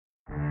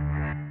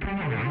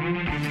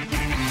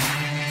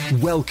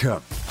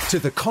Welcome to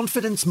the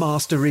Confidence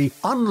Mastery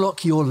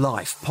Unlock Your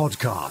Life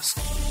podcast,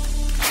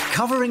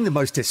 covering the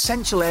most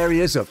essential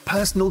areas of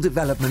personal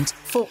development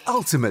for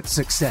ultimate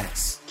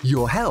success,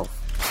 your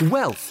health,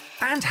 wealth,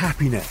 and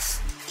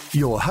happiness.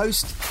 Your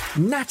host,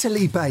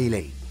 Natalie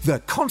Bailey, the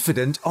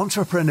Confident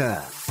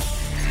Entrepreneur.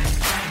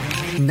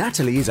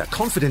 Natalie is a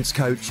confidence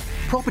coach,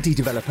 property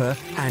developer,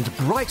 and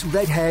bright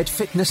red-haired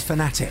fitness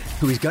fanatic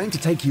who is going to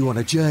take you on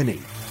a journey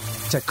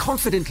to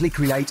confidently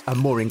create a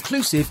more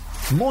inclusive,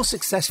 more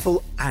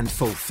successful, and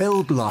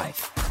fulfilled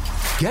life.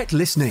 Get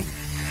listening,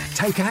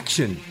 take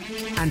action,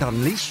 and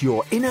unleash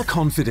your inner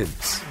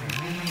confidence.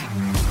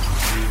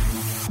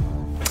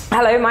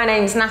 Hello, my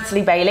name is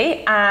Natalie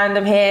Bailey, and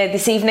I'm here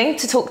this evening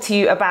to talk to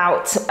you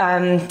about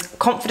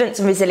confidence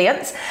and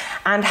resilience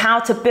and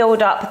how to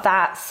build up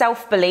that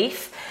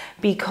self-belief,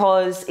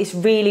 because it's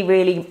really,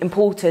 really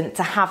important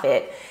to have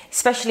it,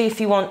 especially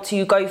if you want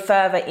to go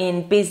further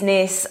in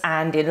business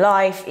and in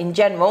life in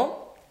general.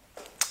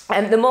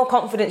 And the more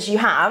confidence you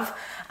have,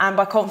 and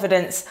by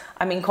confidence,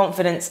 I mean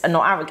confidence and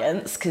not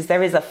arrogance, because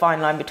there is a fine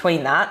line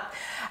between that,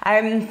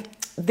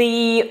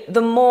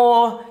 the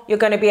more you're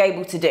going to be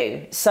able to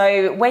do.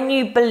 So when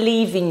you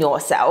believe in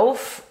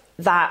yourself,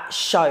 that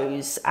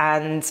shows,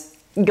 and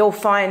you'll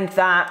find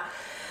that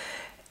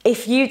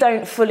if you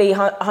don't fully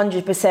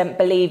 100%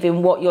 believe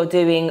in what you're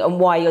doing and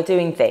why you're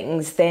doing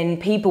things, then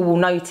people will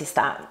notice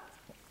that.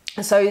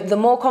 So the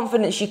more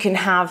confidence you can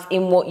have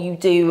in what you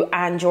do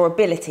and your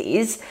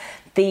abilities,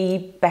 the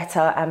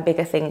better and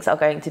bigger things are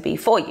going to be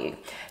for you.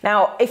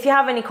 Now, if you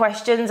have any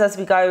questions as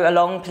we go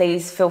along,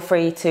 please feel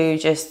free to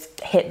just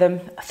hit them,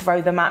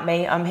 throw them at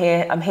me. I'm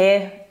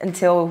here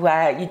until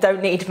you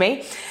don't need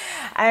me.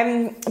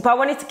 But I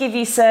wanted to give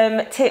you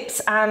some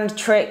tips and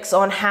tricks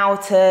on how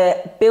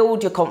to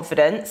build your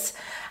confidence.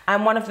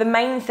 And one of the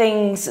main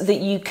things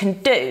that you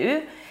can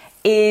do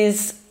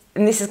is,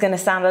 and this is going to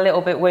sound a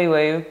little bit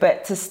woo-woo,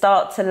 but to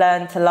start to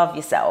learn to love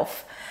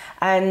yourself.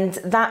 And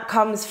that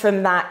comes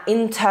from that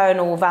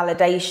internal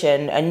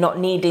validation and not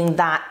needing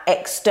that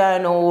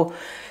external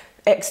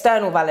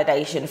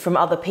validation from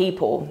other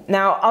people.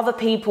 Now, other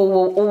people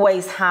will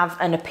always have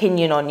an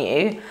opinion on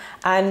you,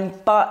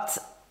 but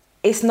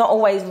it's not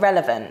always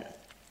relevant.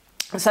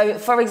 So,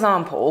 for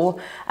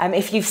example,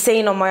 if you've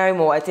seen on my own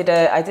wall, I did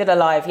a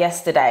live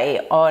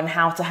yesterday on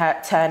how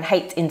to turn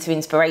hate into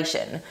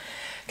inspiration,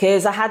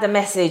 because I had a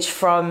message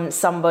from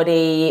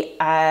somebody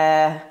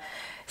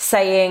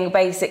saying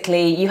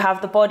basically, you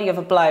have the body of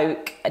a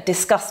bloke,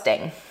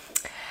 disgusting.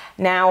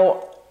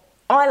 Now,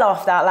 I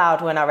laughed out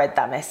loud when I read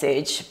that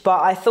message, but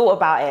I thought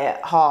about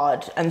it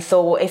hard and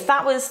thought, if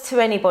that was to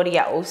anybody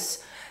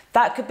else,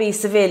 that could be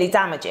severely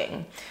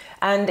damaging.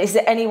 And is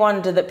it any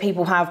wonder that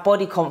people have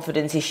body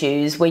confidence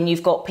issues when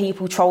you've got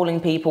people trolling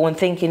people and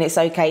thinking it's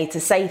okay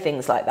to say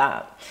things like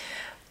that?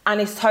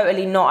 And it's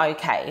totally not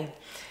okay.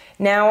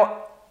 Now,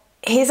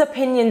 his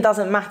opinion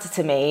doesn't matter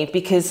to me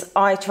because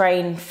I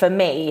train for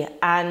me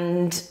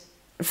and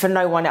for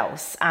no one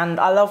else. And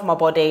I love my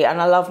body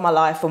and I love my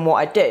life and what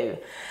I do.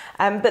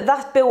 But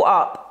that's built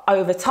up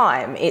over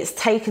time. It's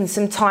taken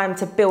some time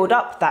to build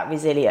up that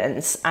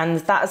resilience,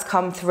 and that has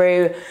come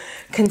through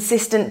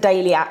consistent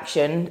daily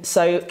action.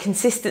 So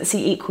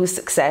consistency equals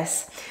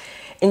success.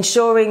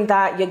 Ensuring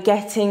that you're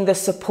getting the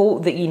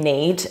support that you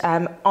need,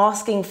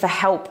 asking for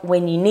help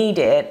when you need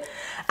it,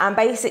 and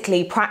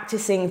basically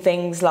practicing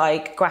things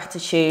like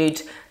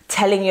gratitude,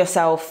 telling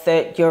yourself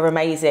that you're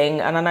amazing.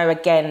 And I know,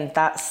 again,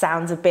 that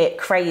sounds a bit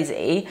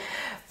crazy,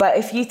 but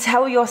if you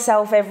tell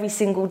yourself every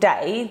single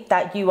day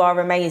that you are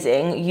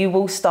amazing, you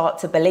will start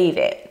to believe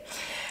it.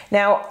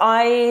 Now,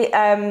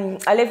 I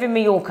live in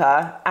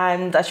Mallorca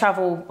and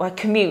I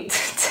commute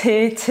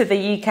to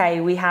the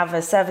UK. We have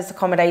a service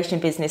accommodation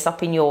business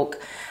up in York,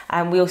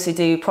 and we also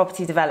do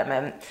property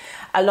development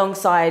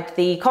alongside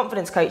the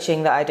confidence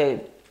coaching that I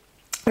do.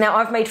 Now,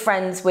 I've made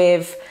friends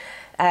with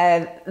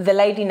the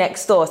lady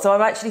next door. So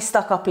I'm actually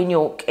stuck up in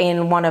York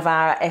in one of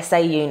our SA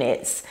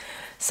units.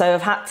 So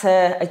I've had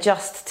to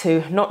adjust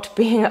to not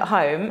being at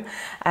home,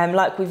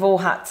 like we've all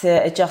had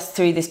to adjust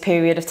through this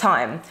period of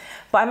time.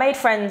 But I made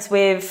friends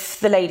with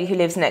the lady who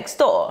lives next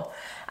door.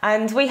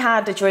 And we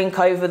had a drink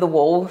over the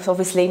wall,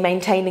 obviously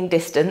maintaining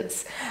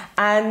distance.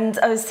 And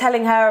I was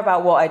telling her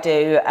about what I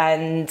do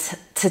and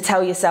to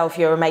tell yourself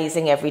you're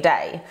amazing every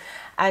day.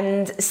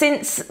 And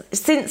since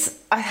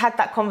I had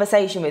that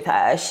conversation with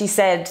her, she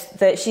said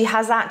that she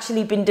has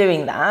actually been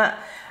doing that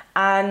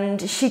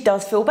and she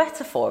does feel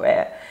better for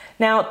it.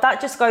 Now, that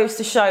just goes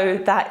to show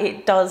that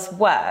it does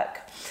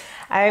work.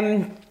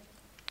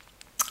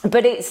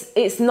 But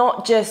it's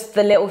not just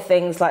the little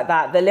things like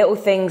that. The little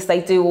things,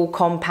 they do all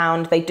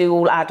compound, they do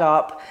all add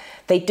up,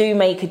 they do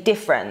make a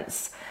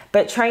difference.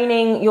 But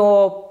training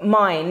your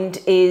mind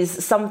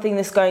is something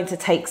that's going to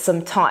take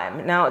some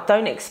time. Now,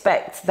 don't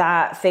expect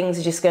that things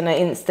are just going to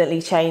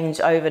instantly change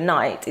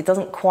overnight. It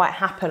doesn't quite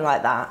happen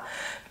like that.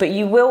 But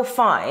you will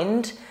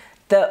find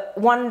that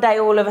one day,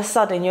 all of a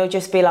sudden, you'll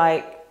just be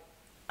like,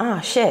 oh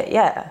shit,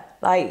 yeah,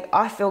 like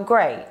I feel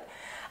great.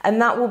 And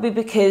that will be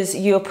because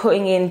you're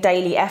putting in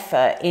daily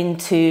effort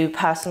into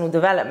personal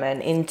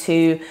development,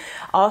 into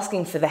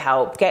asking for the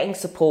help, getting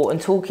support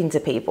and talking to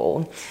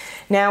people.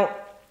 Now,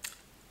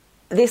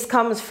 this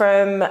comes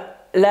from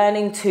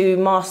learning to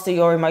master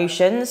your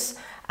emotions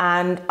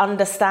and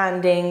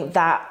understanding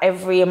that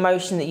every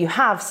emotion that you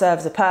have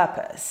serves a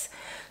purpose.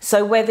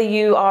 So whether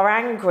you are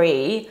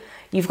angry,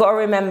 you've got to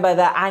remember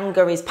that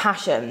anger is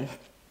passion.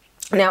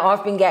 Now,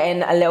 I've been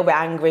getting a little bit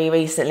angry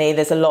recently.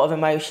 There's a lot of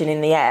emotion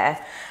in the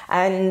air.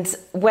 And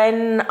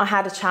when I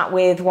had a chat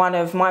with one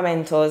of my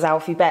mentors,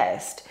 Alfie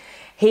Best,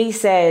 he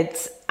said,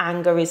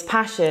 anger is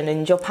passion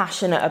and you're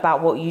passionate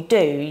about what you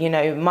do. You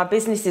know, my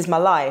business is my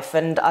life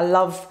and I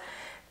love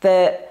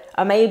that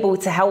I'm able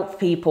to help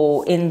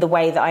people in the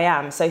way that I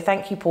am. So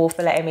thank you, Paul,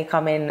 for letting me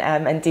come in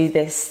and do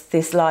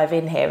this live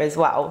in here as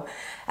well.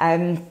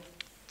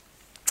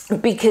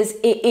 Because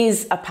it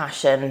is a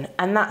passion,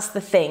 and that's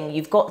the thing.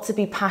 You've got to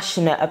be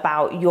passionate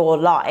about your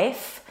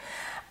life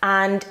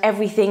and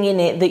everything in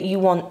it that you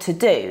want to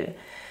do.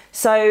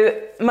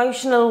 So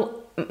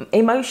emotional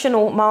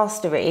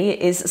mastery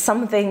is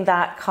something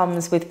that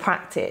comes with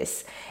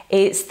practice.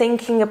 It's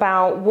thinking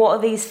about, what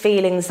are these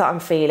feelings that I'm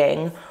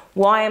feeling?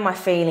 Why am I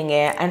feeling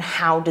it? And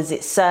how does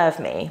it serve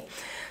me?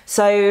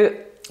 So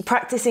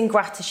practicing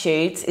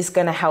gratitude is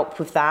going to help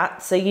with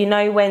that. So you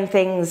know when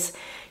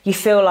you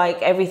feel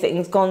like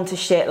everything's gone to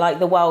shit, like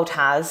the world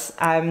has.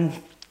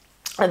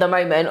 At the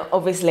moment,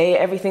 obviously,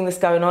 everything that's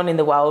going on in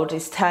the world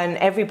is turned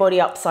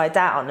everybody upside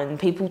down and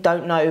people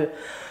don't know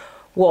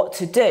what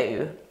to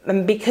do.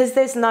 And because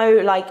there's no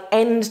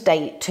end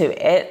date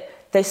to it,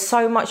 there's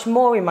so much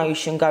more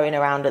emotion going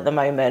around at the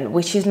moment,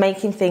 which is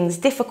making things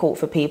difficult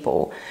for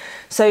people.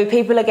 So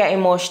people are getting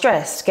more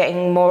stressed,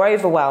 getting more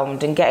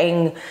overwhelmed and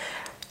getting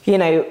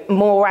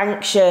more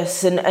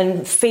anxious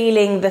and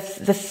feeling the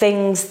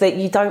things that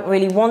you don't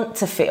really want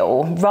to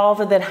feel,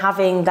 rather than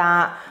having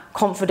that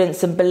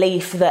confidence and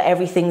belief that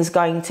everything's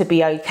going to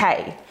be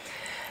okay.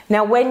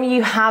 Now, when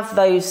you have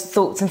those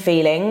thoughts and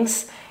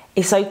feelings,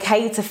 it's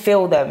okay to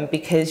feel them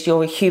because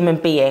you're a human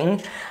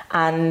being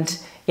and,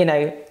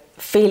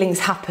 feelings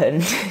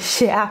happen,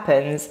 shit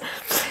happens.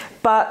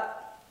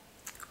 But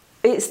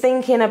it's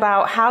thinking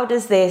about, how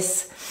does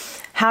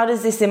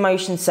this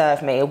emotion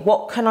serve me?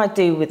 What can I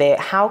do with it?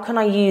 How can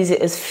I use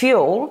it as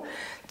fuel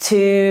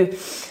to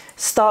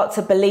start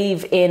to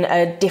believe in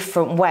a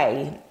different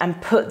way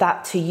and put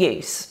that to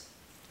use?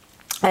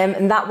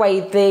 And that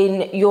way,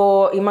 then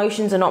your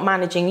emotions are not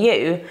managing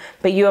you,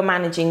 but you are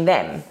managing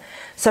them.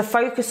 So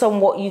focus on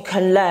what you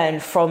can learn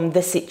from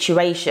the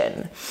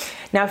situation.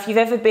 Now, if you've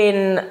ever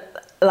been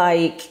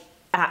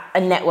at a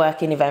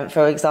networking event,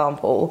 for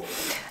example,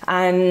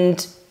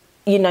 and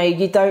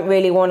you don't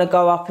really want to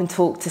go up and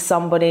talk to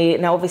somebody.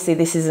 Now, obviously,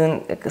 this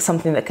isn't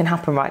something that can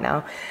happen right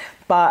now.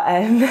 But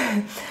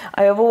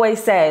I have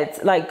always said,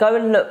 go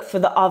and look for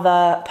the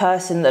other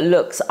person that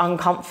looks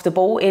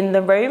uncomfortable in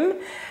the room.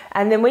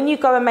 And then when you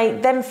go and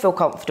make them feel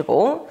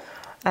comfortable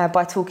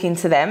by talking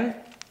to them,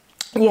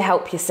 you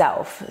help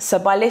yourself. So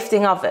by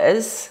lifting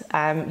others,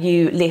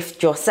 you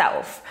lift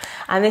yourself.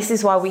 And this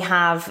is why we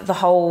have the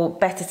whole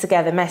Better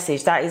Together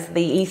message. That is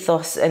the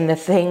ethos and the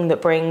thing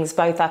that brings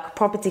both our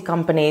property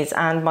companies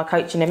and my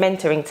coaching and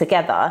mentoring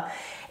together,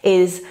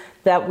 is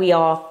that we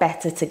are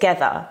better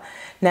together.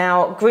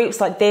 Now, groups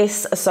like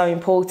this are so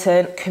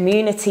important.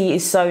 Community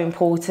is so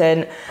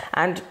important.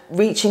 And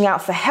reaching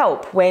out for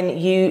help when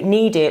you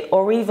need it,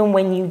 or even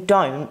when you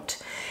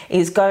don't,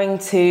 is going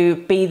to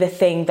be the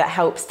thing that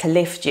helps to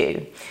lift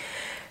you.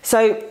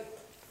 So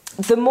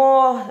the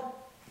more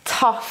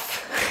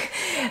tough,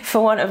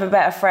 for want of a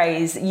better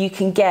phrase, you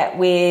can get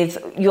with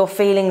your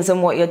feelings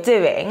and what you're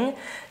doing,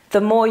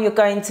 the more you're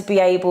going to be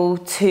able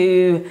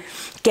to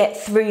get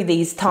through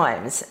these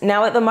times.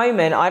 Now, at the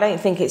moment, I don't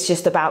think it's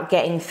just about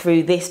getting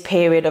through this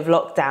period of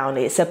lockdown.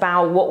 It's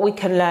about what we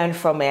can learn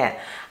from it,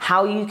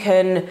 how you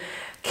can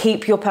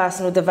keep your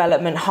personal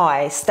development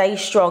high, stay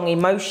strong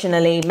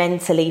emotionally,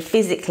 mentally,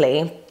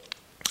 physically,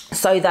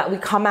 so that we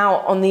come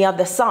out on the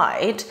other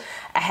side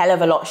a hell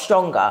of a lot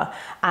stronger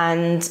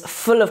and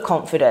full of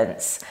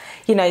confidence.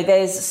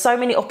 There's so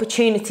many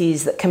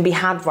opportunities that can be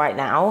had right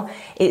now.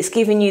 It's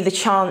giving you the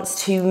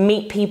chance to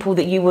meet people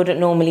that you wouldn't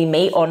normally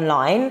meet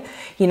online.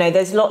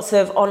 There's lots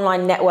of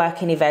online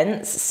networking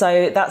events.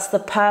 So that's the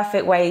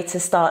perfect way to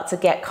start to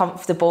get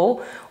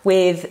comfortable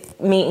with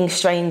meeting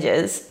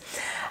strangers.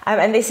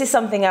 And this is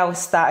something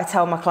else that I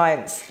tell my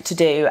clients to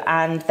do,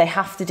 and they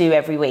have to do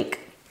every week,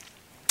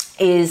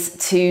 is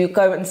to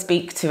go and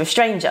speak to a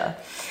stranger.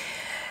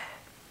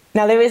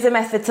 Now, there is a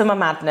method to my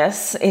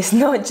madness. It's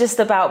not just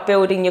about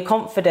building your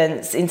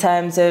confidence in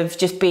terms of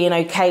just being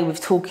okay with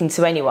talking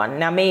to anyone.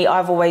 Now,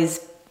 I've always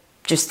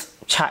just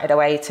chatted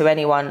away to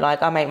anyone.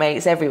 I make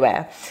mates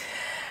everywhere.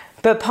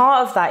 But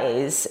part of that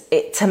is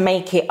to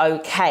make it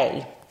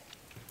okay.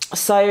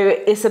 So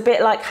it's a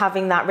bit like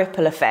having that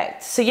ripple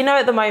effect. So, you know,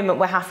 at the moment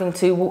we're having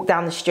to walk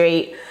down the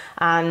street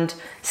and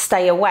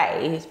stay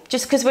away.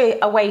 Just because we're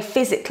away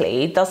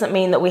physically doesn't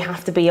mean that we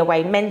have to be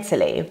away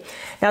mentally.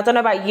 Now, I don't know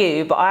about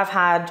you, but I've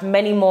had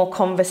many more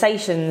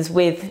conversations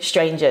with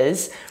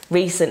strangers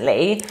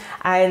recently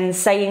and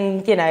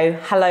saying, you know,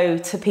 hello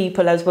to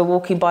people as we're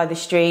walking by the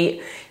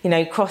street, you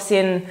know,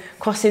 crossing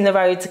the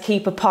road to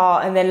keep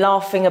apart, and then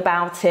laughing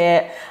about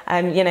it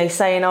and, you know,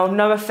 saying, oh,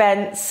 no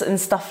offense and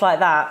stuff like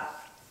that.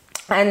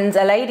 And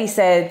a lady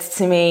said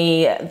to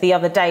me the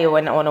other day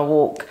when I went on a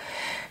walk,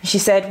 she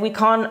said, we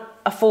can't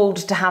afford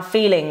to have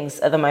feelings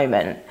at the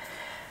moment.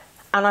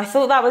 And I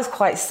thought that was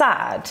quite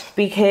sad,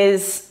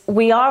 because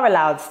we are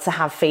allowed to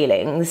have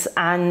feelings,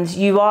 and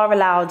you are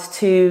allowed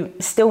to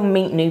still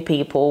meet new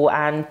people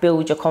and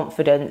build your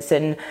confidence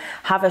and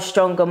have a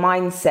stronger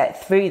mindset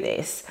through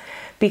this,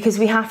 because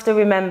we have to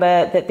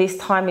remember that this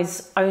time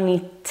is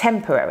only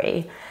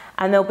temporary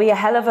and there'll be a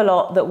hell of a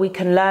lot that we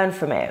can learn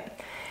from it.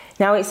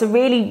 Now, it's a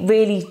really,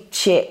 really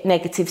shit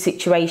negative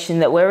situation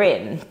that we're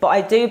in, but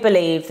I do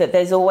believe that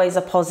there's always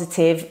a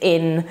positive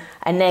in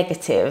a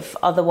negative.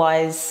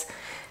 Otherwise,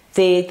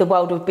 the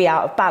world would be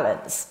out of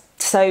balance.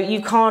 So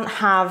you can't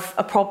have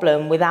a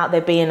problem without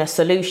there being a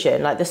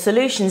solution. Like, the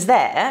solution's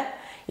there,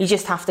 you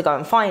just have to go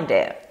and find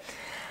it.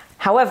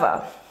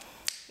 However,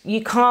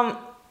 you can't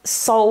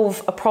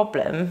solve a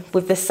problem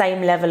with the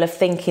same level of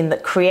thinking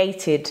that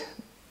created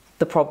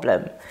the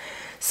problem.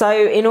 So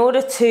in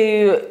order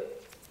to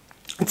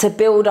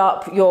build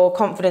up your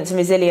confidence and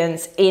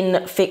resilience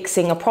in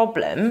fixing a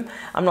problem,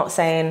 I'm not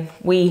saying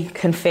we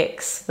can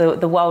fix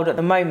the world at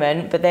the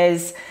moment, but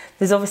there's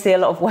obviously a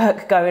lot of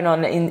work going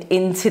on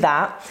into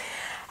that.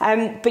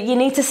 But you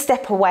need to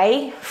step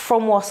away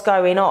from what's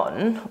going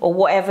on, or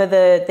whatever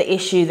the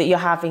issue that you're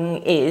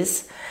having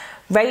is.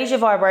 Raise your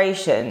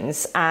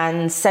vibrations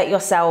and set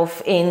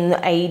yourself in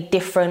a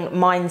different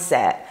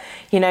mindset.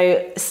 You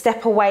know,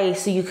 step away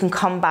so you can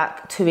come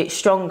back to it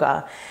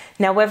stronger.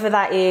 Now, whether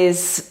that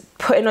is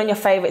putting on your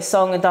favourite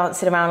song and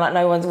dancing around like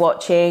no one's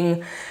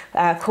watching,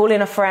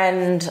 calling a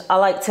friend. I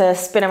like to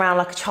spin around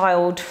like a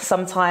child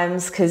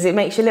sometimes because it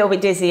makes you a little bit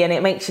dizzy and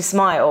it makes you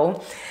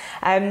smile.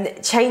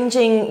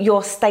 Changing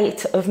your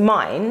state of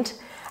mind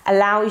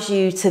allows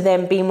you to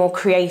then be more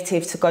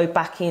creative to go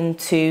back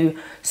into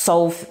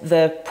solve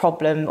the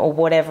problem or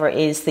whatever it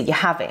is that you're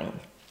having.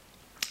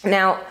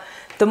 Now,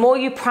 the more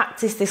you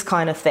practice this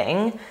kind of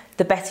thing,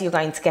 the better you're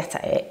going to get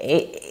at it.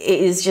 It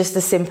is just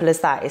as simple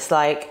as that. It's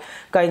like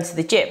going to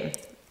the gym.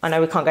 I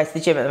know we can't go to the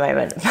gym at the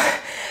moment,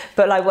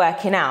 but like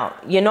working out.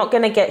 You're not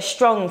going to get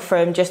strong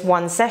from just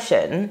one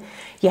session.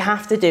 You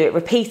have to do it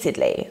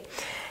repeatedly.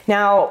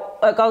 Now,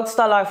 at Gold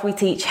Star Life, we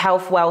teach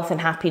health, wealth,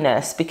 and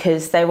happiness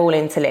because they're all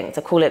interlinked.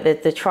 I call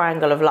it the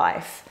triangle of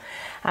life.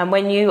 And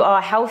when you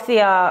are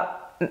healthier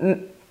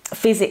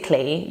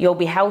physically, you'll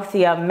be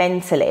healthier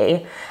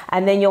mentally,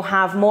 and then you'll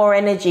have more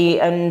energy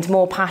and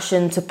more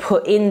passion to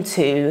put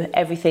into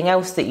everything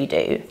else that you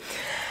do.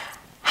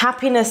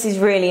 Happiness is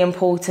really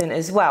important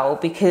as well,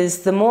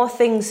 because the more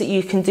things that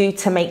you can do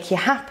to make you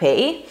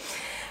happy,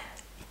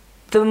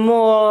 the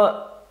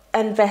more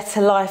and better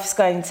life's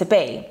going to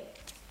be.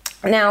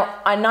 Now,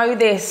 I know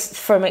this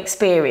from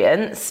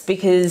experience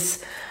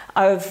because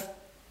I've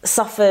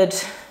suffered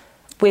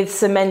with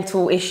some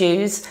mental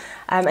issues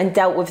and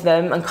dealt with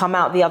them and come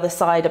out the other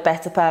side a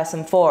better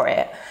person for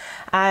it.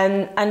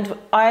 And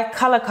I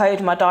colour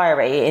code my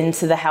diary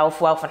into the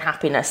health, wealth and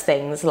happiness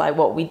things, like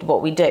what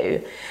we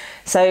do.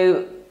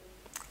 So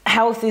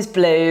health is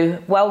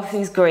blue, wealth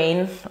is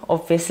green,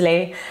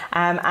 obviously,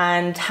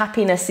 and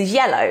happiness is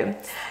yellow.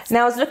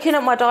 Now, I was looking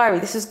at my diary,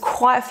 this was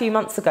quite a few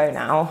months ago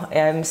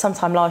now,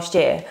 sometime last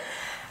year,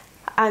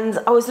 and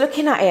I was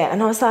looking at it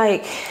and I was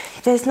like,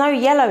 there's no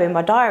yellow in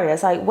my diary. I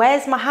was like,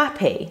 where's my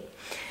happy?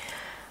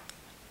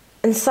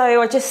 And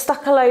so I just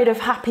stuck a load of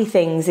happy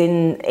things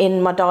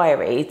in my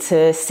diary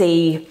to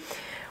see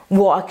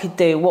what I could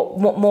do,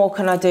 what more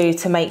can I do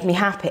to make me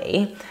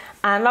happy.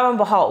 And lo and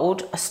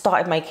behold, I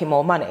started making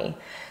more money.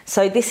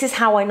 So this is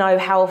how I know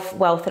health,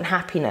 wealth and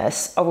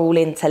happiness are all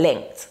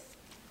interlinked.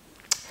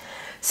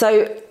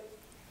 So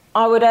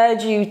I would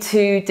urge you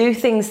to do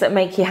things that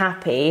make you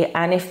happy.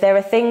 And if there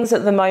are things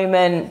at the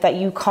moment that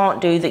you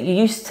can't do that you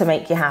used to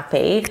make you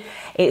happy,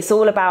 it's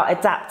all about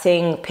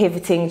adapting,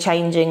 pivoting,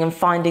 changing and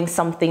finding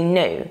something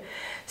new.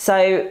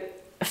 So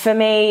for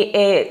me,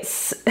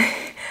 it's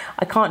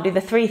I can't do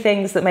the 3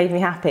 things that made me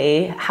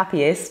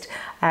happiest.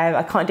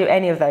 I can't do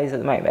any of those at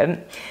the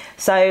moment.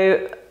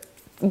 So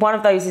one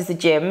of those is the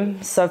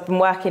gym. So I've been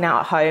working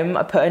out at home.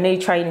 I put a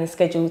new training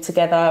schedule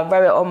together,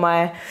 wrote it on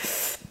my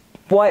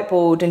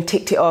whiteboard and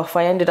ticked it off.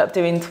 I ended up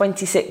doing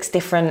 26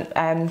 different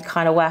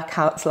kind of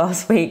workouts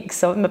last week.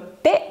 So I'm a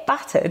bit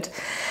battered,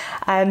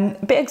 a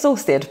bit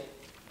exhausted,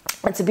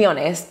 to be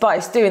honest, but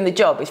it's doing the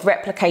job. It's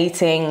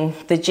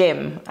replicating the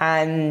gym.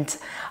 And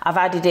I've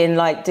added in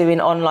like doing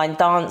online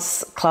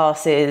dance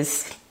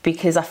classes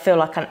because I feel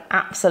like an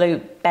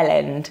absolute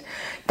bellend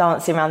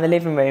dancing around the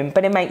living room,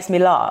 but it makes me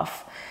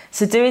laugh.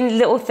 So doing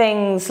little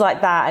things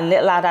like that and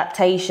little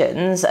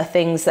adaptations are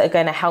things that are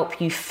going to help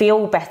you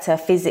feel better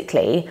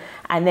physically,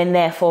 and then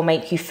therefore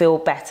make you feel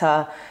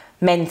better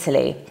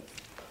mentally.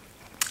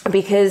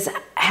 Because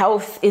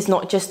health is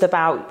not just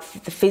about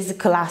the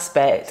physical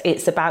aspect,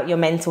 it's about your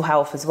mental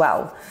health as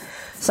well.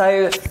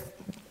 So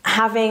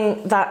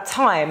having that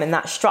time and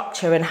that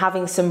structure and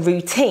having some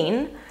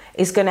routine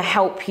is going to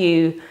help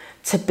you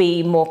to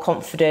be more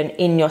confident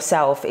in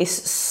yourself.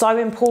 It's so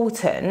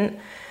important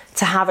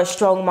to have a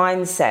strong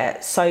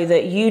mindset so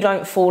that you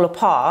don't fall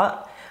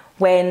apart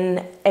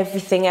when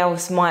everything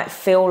else might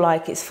feel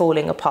like it's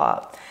falling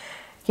apart.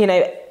 You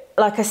know,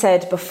 like I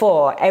said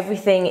before,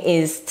 everything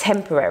is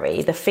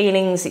temporary. The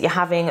feelings that you're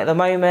having at the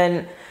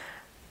moment,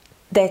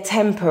 they're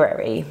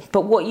temporary.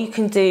 But what you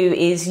can do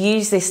is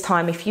use this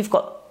time. If you've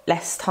got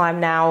less time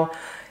now,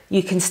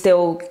 you can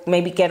still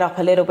maybe get up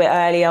a little bit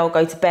earlier or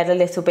go to bed a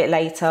little bit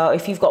later.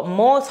 If you've got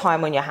more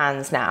time on your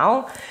hands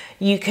now,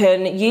 you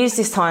can use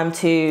this time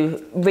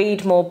to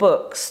read more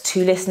books,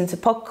 to listen to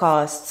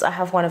podcasts. I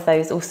have one of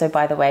those also,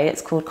 by the way.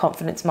 It's called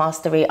Confidence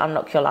Mastery,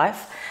 Unlock Your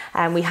Life.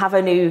 And we have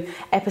a new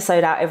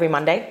episode out every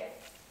Monday,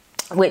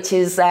 which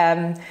is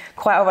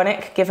quite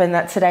ironic given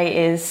that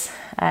today is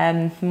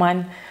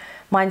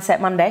Mindset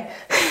Monday.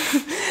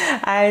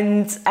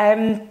 And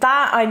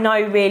that I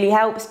know really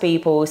helps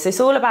people. So it's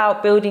all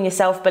about building your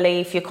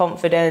self-belief, your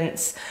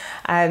confidence,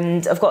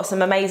 and I've got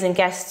some amazing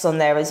guests on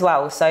there as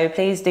well. So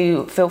please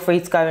do feel free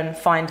to go and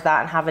find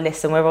that and have a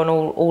listen. We're on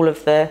all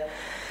of the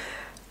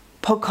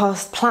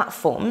podcast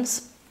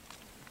platforms.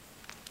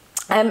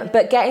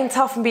 But getting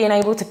tough and being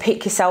able to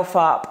pick yourself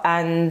up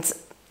and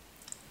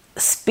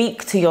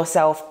speak to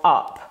yourself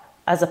up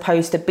as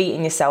opposed to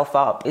beating yourself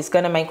up is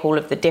going to make all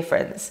of the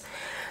difference.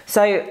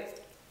 So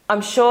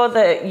I'm sure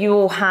that you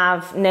all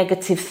have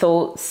negative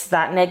thoughts,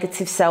 that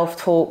negative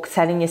self-talk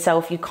telling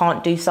yourself you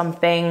can't do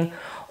something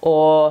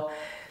or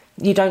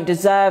you don't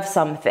deserve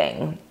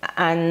something.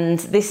 And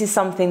this is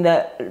something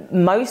that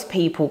most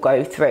people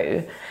go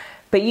through.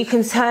 But you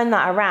can turn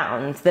that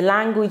around. The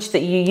language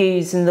that you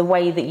use and the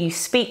way that you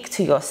speak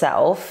to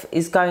yourself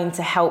is going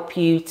to help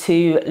you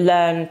to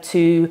learn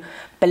to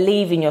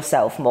believe in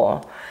yourself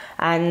more.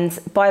 And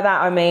by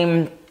that I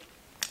mean,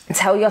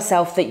 tell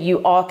yourself that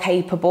you are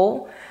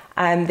capable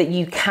and that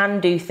you can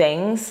do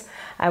things.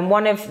 And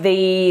one of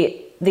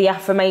the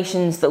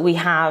affirmations that we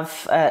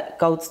have at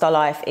Gold Star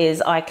Life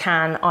is I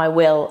can, I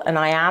will, and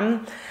I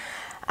am.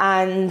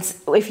 And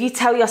if you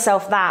tell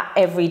yourself that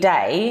every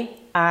day,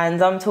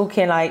 and I'm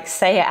talking like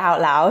say it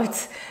out loud,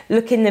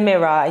 look in the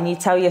mirror and you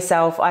tell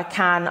yourself I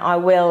can, I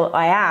will,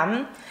 I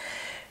am,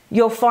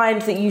 you'll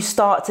find that you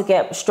start to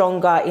get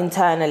stronger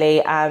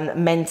internally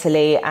and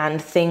mentally,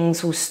 and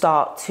things will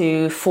start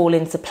to fall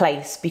into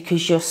place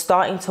because you're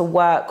starting to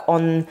work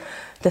on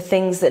the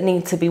things that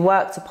need to be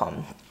worked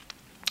upon.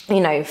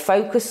 You know,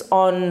 focus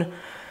on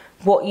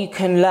what you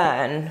can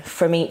learn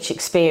from each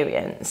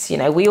experience. You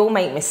know, we all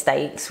make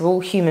mistakes, we're all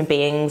human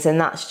beings, and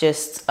that's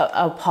just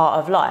a part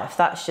of life.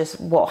 That's just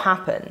what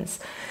happens.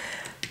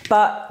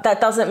 But that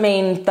doesn't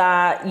mean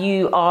that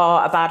you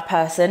are a bad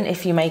person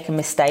if you make a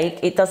mistake.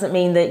 It doesn't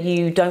mean that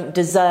you don't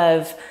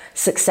deserve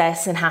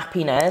success and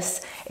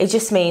happiness. It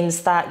just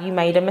means that you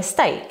made a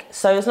mistake.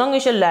 So as long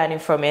as you're learning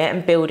from it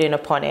and building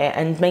upon it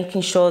and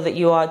making sure that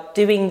you are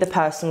doing the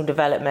personal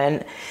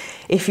development,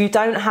 if you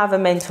don't have a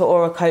mentor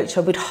or a coach,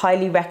 I would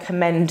highly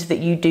recommend that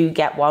you do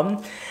get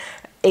one.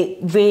 It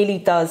really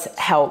does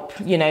help.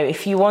 You know,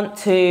 if you want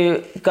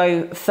to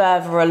go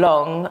further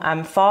along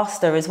and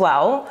faster as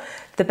well,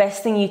 the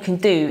best thing you can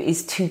do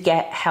is to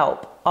get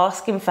help.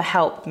 Asking for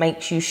help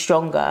makes you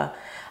stronger.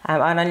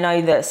 And I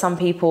know that some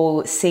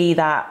people see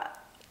that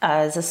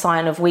as a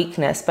sign of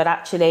weakness, but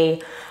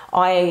actually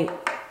I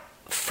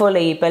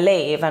fully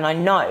believe and I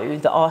know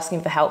that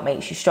asking for help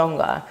makes you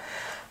stronger.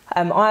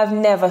 I've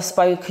never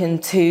spoken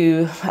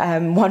to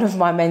one of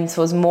my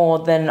mentors more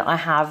than I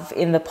have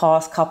in the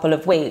past couple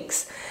of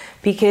weeks,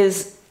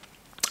 because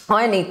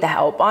I need the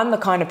help. I'm the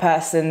kind of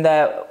person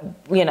that,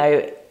 you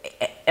know,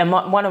 and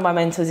one of my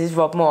mentors is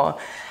Rob Moore,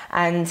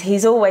 and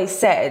he's always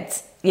said,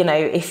 you know,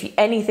 if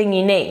anything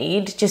you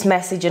need, just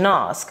message and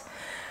ask.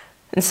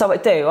 And so I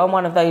do. I'm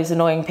one of those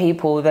annoying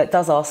people that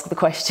does ask the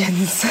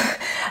questions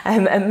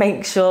and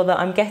make sure that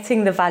I'm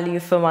getting the value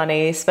for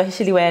money,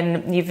 especially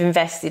when you've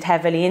invested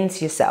heavily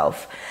into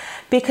yourself,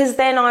 because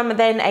then I'm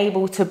then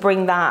able to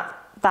bring that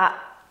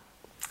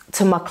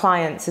to my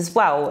clients as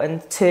well,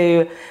 and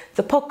to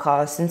the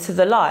podcast and to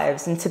the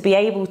lives, and to be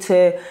able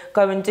to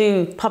go and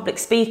do public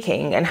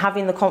speaking and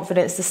having the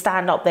confidence to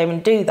stand up there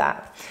and do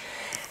that.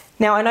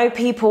 Now, I know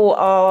people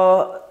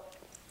are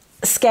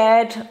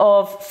scared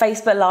of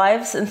Facebook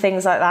Lives and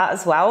things like that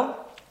as well.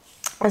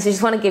 So I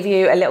just want to give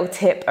you a little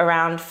tip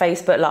around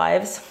Facebook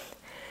Lives.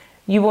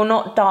 You will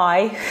not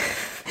die,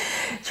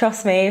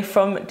 trust me,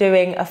 from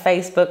doing a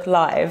Facebook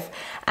Live.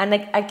 And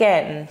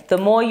again, the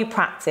more you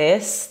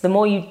practice, the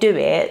more you do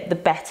it, the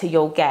better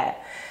you'll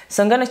get.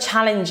 So I'm going to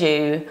challenge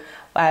you,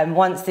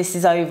 once this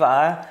is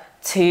over,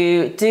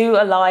 to do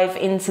a live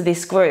into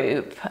this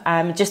group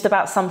just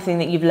about something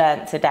that you've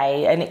learned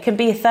today. And it can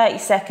be 30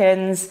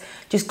 seconds.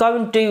 Just go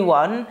and do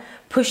one.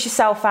 Push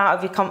yourself out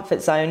of your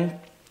comfort zone,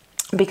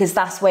 because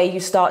that's where you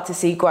start to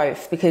see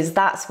growth, because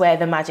that's where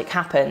the magic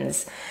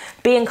happens.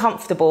 Being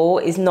comfortable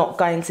is not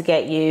going to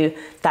get you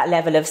that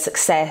level of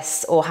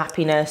success or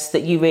happiness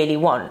that you really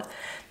want.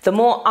 The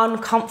more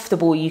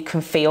uncomfortable you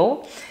can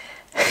feel,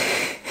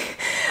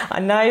 I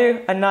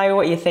know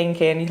what you're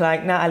thinking. You're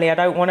like, Natalie, I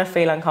don't want to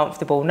feel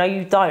uncomfortable. No,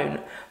 you don't.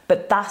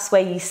 But that's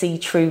where you see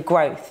true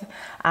growth.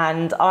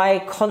 And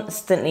I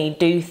constantly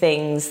do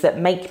things that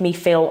make me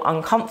feel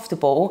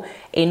uncomfortable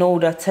in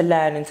order to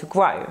learn and to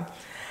grow.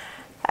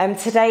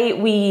 Today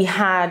we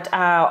had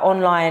our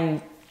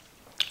online,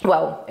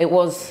 well, it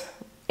was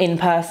in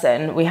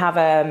person. We have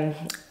a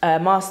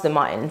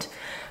mastermind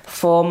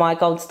for my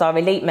Gold Star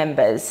Elite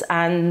members,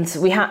 and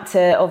we had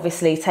to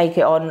obviously take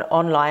it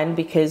online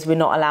because we're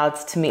not allowed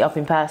to meet up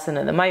in person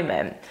at the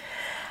moment.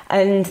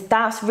 And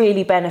that's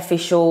really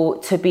beneficial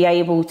to be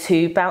able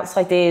to bounce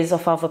ideas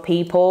off other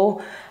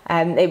people.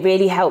 It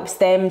really helps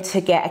them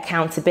to get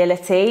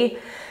accountability,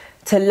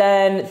 to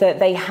learn that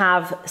they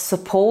have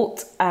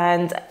support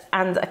and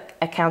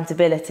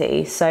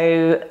accountability.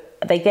 So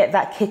they get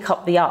that kick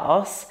up the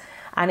arse.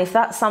 And if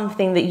that's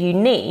something that you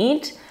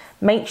need,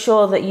 make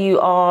sure that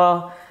you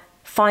are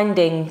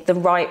finding the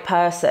right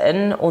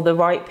person or the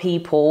right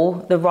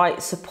people, the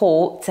right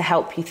support to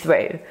help you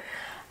through.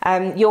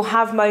 You'll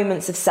have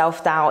moments of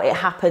self-doubt. It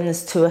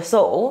happens to us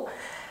all.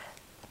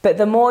 But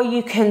the more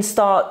you can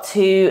start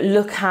to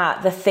look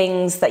at the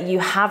things that you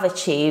have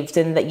achieved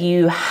and that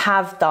you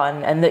have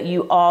done and that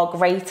you are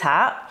great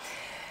at,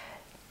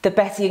 the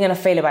better you're going to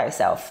feel about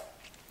yourself.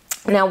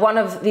 Now, one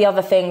of the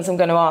other things I'm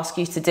going to ask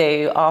you to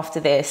do after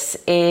this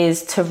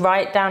is to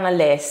write down a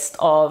list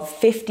of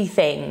 50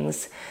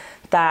 things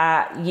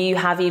that you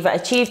have either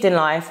achieved in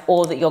life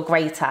or that you're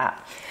great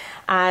at.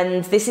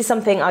 And this is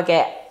something I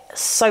get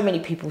so many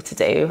people to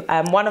do.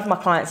 One of my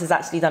clients has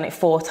actually done it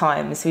 4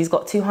 times, so he's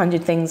got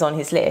 200 things on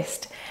his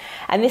list.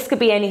 And this could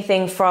be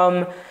anything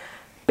from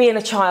being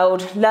a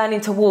child,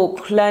 learning to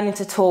walk, learning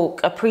to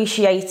talk,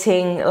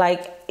 appreciating,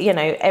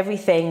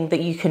 everything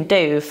that you can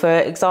do. For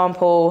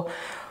example,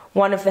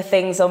 one of the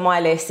things on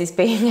my list is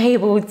being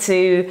able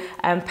to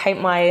paint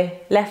my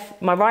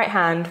right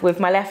hand with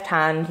my left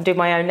hand, do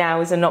my own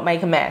nails and not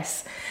make a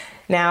mess.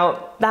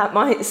 Now, that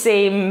might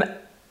seem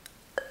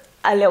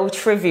a little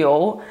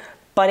trivial,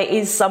 but it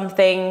is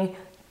something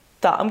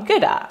that I'm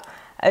good at,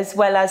 as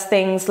well as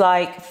things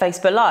like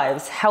Facebook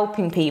Lives,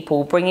 helping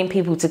people, bringing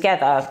people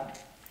together.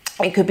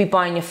 It could be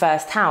buying your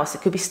first house.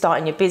 It could be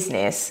starting your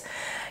business.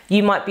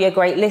 You might be a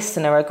great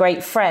listener, a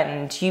great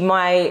friend. You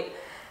might,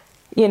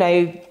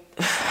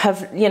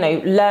 have,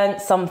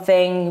 learned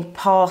something,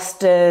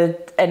 passed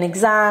an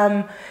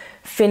exam,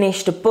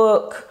 finished a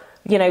book,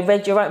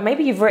 read your own,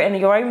 maybe you've written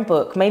your own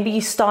book, maybe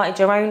you started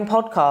your own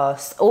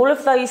podcast. All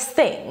of those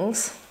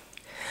things,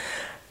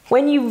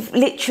 when you've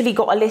literally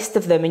got a list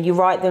of them and you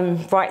write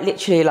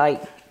literally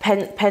like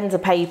pen to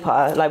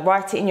paper, like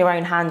write it in your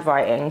own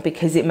handwriting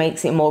because it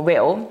makes it more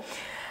real.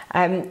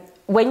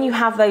 When you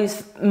have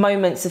those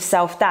moments of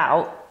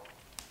self-doubt,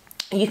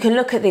 you can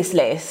look at this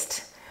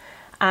list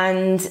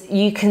and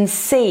you can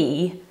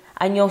see,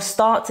 and you'll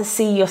start to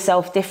see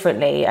yourself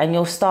differently, and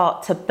you'll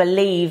start to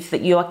believe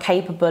that you are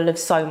capable of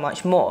so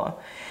much more.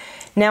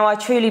 Now, I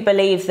truly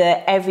believe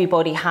that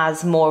everybody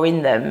has more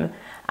in them.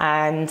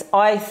 And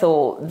I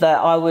thought that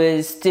I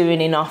was doing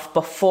enough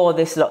before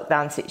this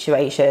lockdown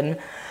situation.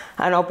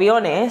 And I'll be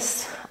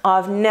honest,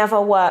 I've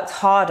never worked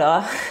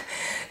harder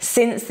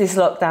since this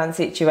lockdown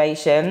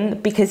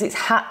situation, because it's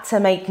had to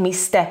make me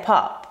step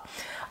up.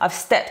 I've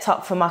stepped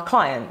up for my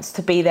clients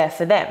to be there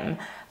for them,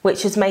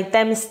 which has made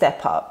them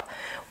step up,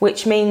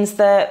 which means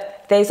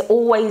that there's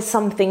always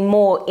something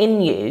more in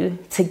you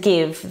to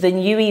give than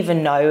you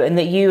even know and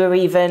that you are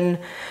even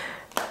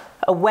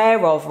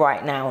aware of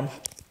right now.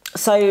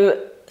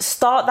 So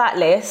start that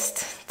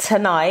list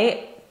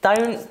tonight.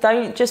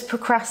 Don't just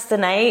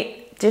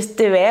procrastinate, just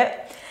do it.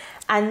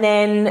 And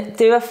then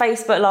do a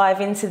Facebook Live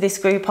into this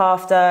group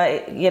after.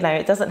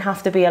 It doesn't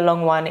have to be a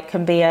long one. It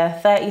can be a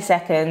 30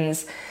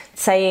 seconds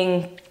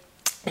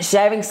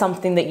sharing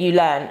something that you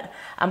learned.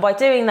 And by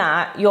doing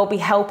that, you'll be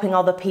helping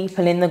other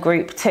people in the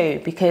group too,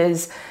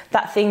 because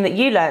that thing that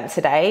you learned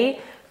today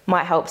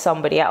might help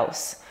somebody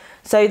else.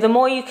 So the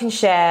more you can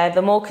share,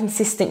 the more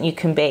consistent you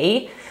can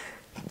be,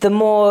 the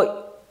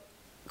more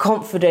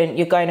confident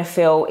you're going to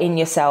feel in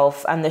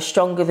yourself, and the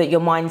stronger that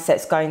your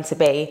mindset's going to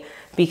be.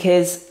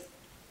 Because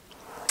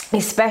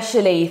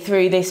especially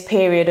through this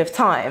period of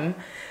time,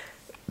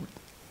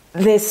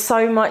 there's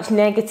so much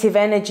negative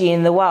energy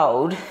in the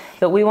world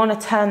that we want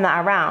to turn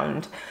that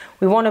around.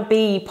 We want to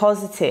be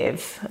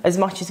positive as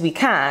much as we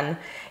can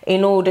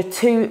in order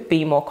to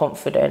be more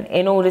confident,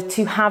 in order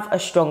to have a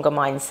stronger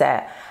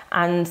mindset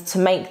and to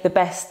make the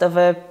best of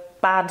a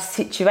bad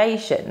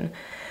situation.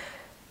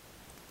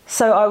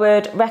 So I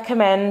would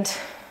recommend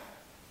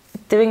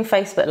doing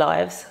Facebook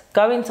Lives,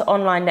 going to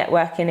online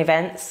networking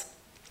events,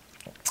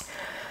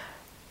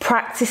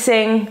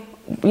 practicing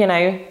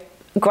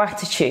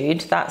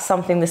gratitude. That's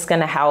something that's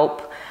going to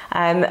help.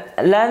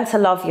 Learn to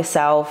love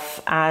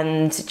yourself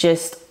and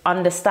just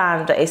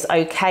understand that it's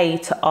okay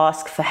to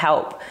ask for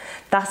help.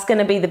 That's going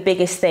to be the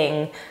biggest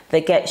thing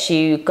that gets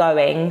you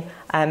going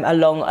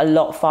along a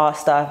lot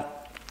faster,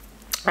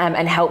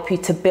 and help you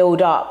to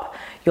build up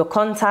your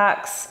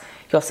contacts,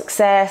 your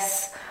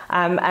success,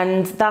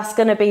 and that's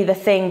going to be the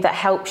thing that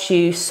helps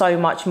you so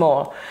much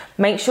more.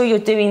 Make sure you're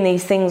doing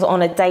these things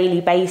on a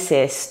daily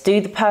basis.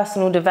 Do the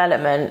personal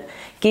development.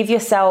 Give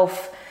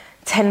yourself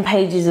 10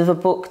 pages of a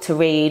book to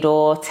read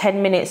or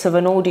 10 minutes of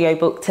an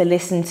audiobook to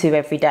listen to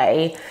every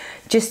day,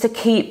 just to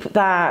keep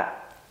that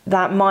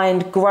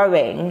mind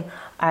growing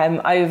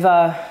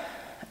over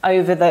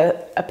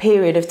a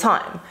period of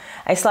time.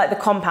 It's like the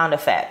compound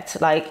effect.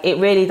 Like, it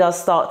really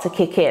does start to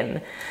kick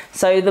in.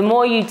 So the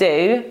more you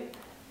do,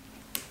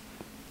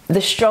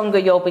 the stronger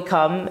you'll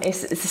become.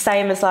 It's the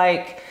same as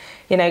like,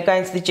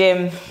 going to the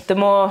gym. The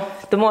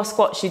more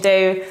squats you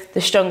do,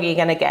 the stronger you're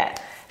going to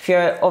get. If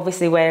you're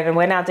obviously,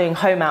 we're now doing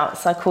home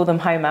outs, I call them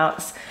home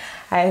outs,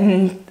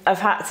 and I've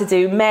had to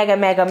do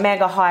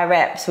mega high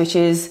reps, which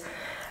is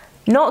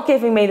not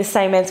giving me the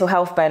same mental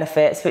health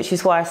benefits, which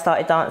is why I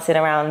started dancing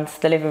around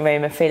the living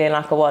room and feeling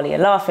like a wally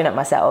and laughing at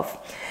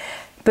myself.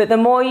 But the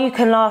more you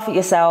can laugh at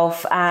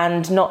yourself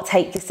and not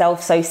take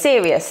yourself so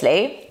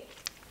seriously,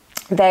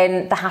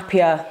 then the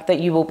happier that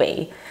you will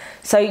be.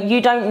 So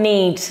you don't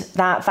need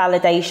that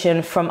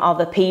validation from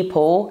other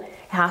people.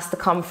 It has to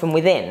come from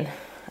within.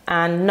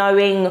 And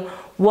knowing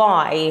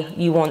why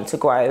you want to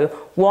grow,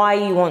 why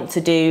you want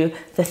to do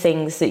the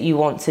things that you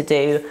want to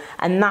do.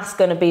 And that's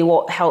going to be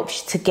what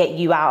helps to get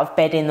you out of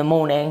bed in the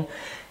morning.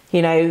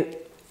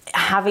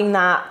 Having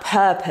that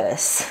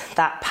purpose,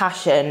 that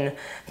passion,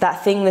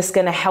 that thing that's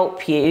going to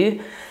help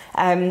you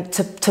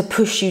to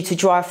push you to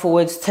drive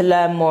forwards, to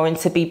learn more and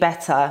to be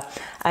better,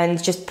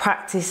 and just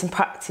practice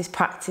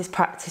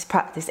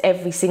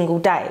every single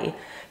day,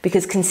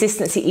 because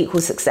consistency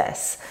equals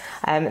success.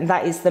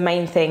 That is the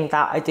main thing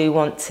that I do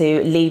want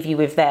to leave you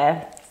with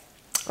there.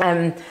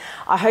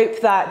 I hope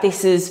that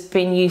this has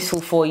been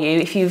useful for you.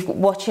 If you're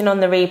watching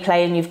on the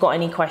replay and you've got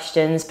any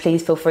questions,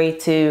 please feel free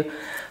to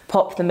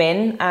pop them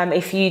in.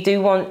 If you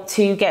do want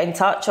to get in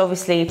touch,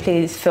 obviously,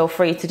 please feel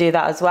free to do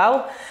that as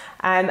well.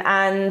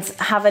 And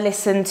have a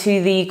listen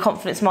to the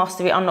Confidence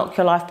Mastery Unlock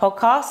Your Life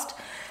podcast.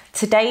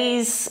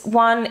 Today's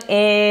one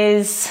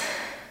is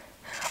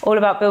all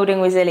about building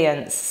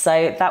resilience,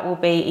 so that will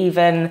be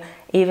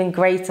even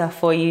greater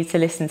for you to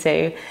listen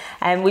to.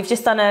 We've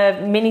just done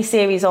a mini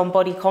series on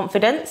body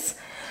confidence.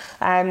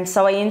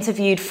 So I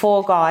interviewed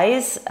 4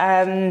 guys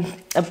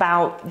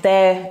about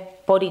their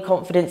body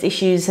confidence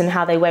issues and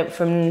how they went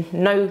from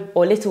no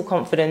or little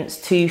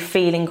confidence to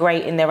feeling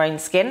great in their own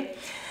skin.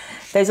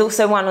 There's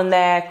also one on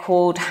there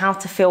called How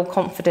to Feel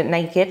Confident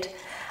Naked.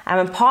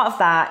 And part of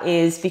that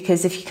is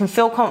because if you can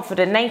feel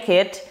confident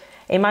naked,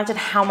 imagine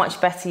how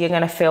much better you're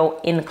going to feel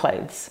in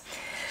clothes.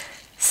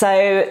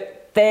 So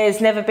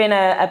there's never been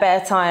a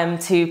better time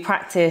to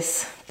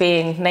practice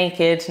being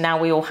naked. Now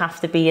we all have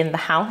to be in the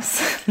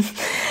house.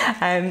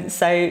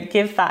 So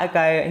give that a go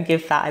and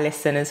give that a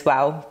listen as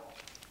well.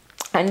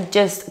 And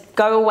just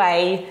go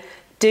away,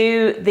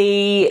 do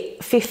the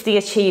 50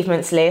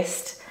 achievements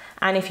list.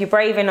 And if you're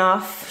brave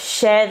enough,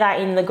 share that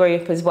in the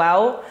group as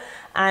well.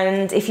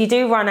 And if you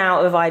do run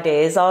out of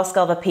ideas, ask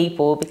other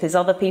people, because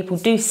other people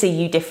do see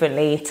you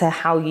differently to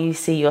how you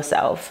see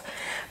yourself.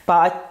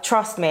 But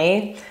trust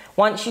me,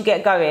 once you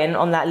get going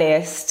on that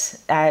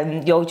list,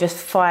 you'll just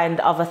find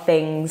other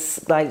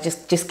things, like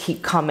just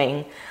keep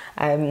coming.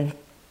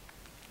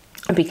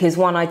 Because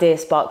one idea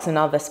sparks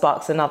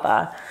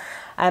another.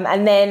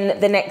 And then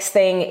the next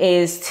thing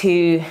is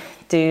to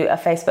do a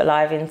Facebook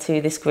Live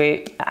into this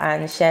group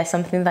and share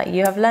something that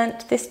you have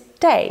learnt this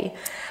day.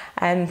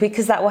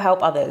 Because that will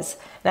help others.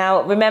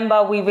 Now,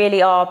 remember, we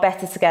really are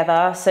better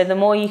together. So the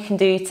more you can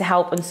do to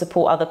help and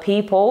support other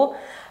people,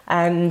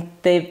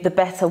 the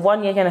better,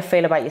 one, you're going to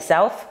feel about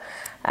yourself.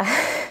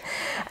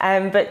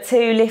 But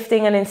 2,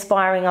 lifting and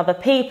inspiring other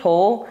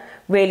people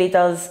really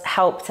does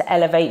help to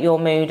elevate your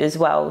mood as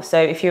well.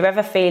 So if you're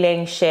ever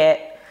feeling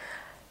shit,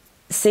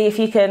 see if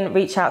you can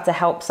reach out to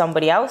help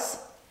somebody else.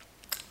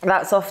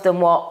 That's often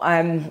what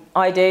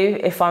I do.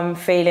 If I'm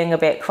feeling a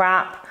bit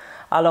crap,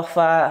 I'll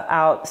offer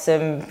out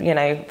some,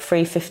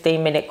 free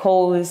 15-minute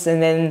calls,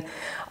 and then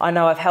I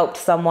know I've helped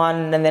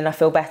someone, and then I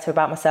feel better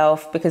about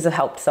myself because I've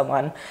helped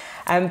someone.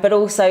 But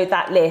also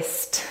that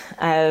list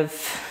of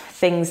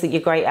things that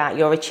you're great at,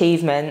 your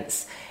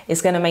achievements,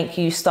 is going to make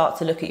you start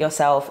to look at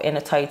yourself in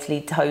a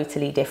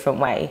totally different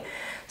way.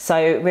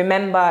 So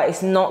remember,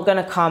 it's not going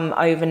to come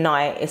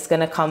overnight. It's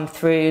going to come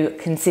through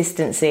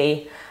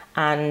consistency,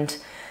 and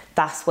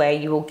that's where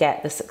you will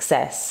get the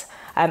success.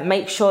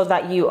 Make sure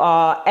that you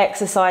are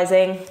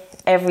exercising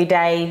every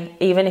day,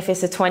 even if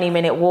it's a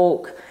 20-minute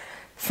walk.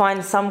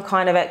 Find some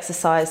kind of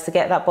exercise to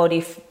get that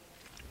body,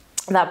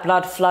 that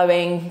blood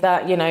flowing,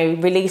 that,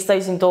 release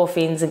those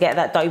endorphins and get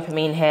that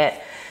dopamine hit.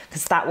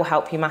 because that will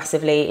help you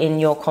massively in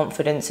your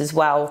confidence as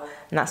well.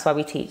 And that's why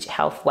we teach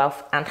health,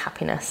 wealth and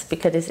happiness,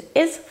 because it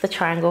is the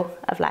triangle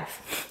of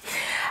life.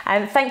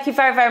 Thank you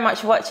very, very much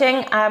for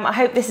watching. I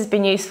hope this has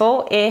been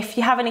useful. If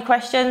you have any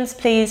questions,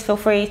 please feel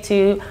free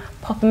to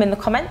pop them in the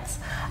comments.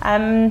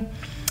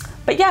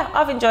 But yeah,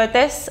 I've enjoyed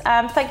this.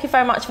 Thank you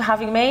very much for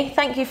having me.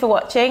 Thank you for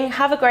watching.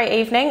 Have a great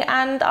evening,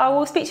 and I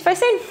will speak to you very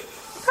soon.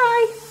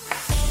 Bye.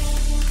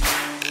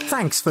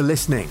 Thanks for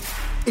listening.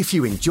 If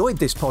you enjoyed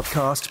this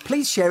podcast,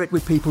 please share it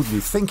with people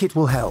you think it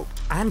will help.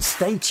 And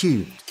stay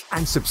tuned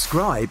and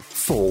subscribe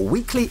for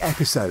weekly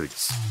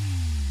episodes.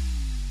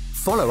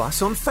 Follow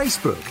us on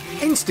Facebook,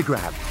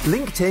 Instagram,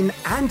 LinkedIn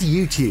and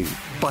YouTube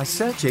by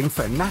searching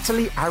for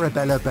Natalie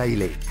Arabella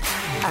Bailey.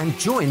 And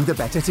join the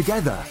Better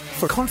Together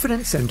for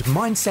Confidence and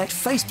Mindset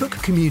Facebook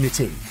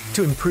community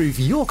to improve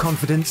your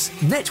confidence,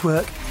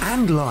 network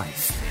and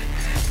life.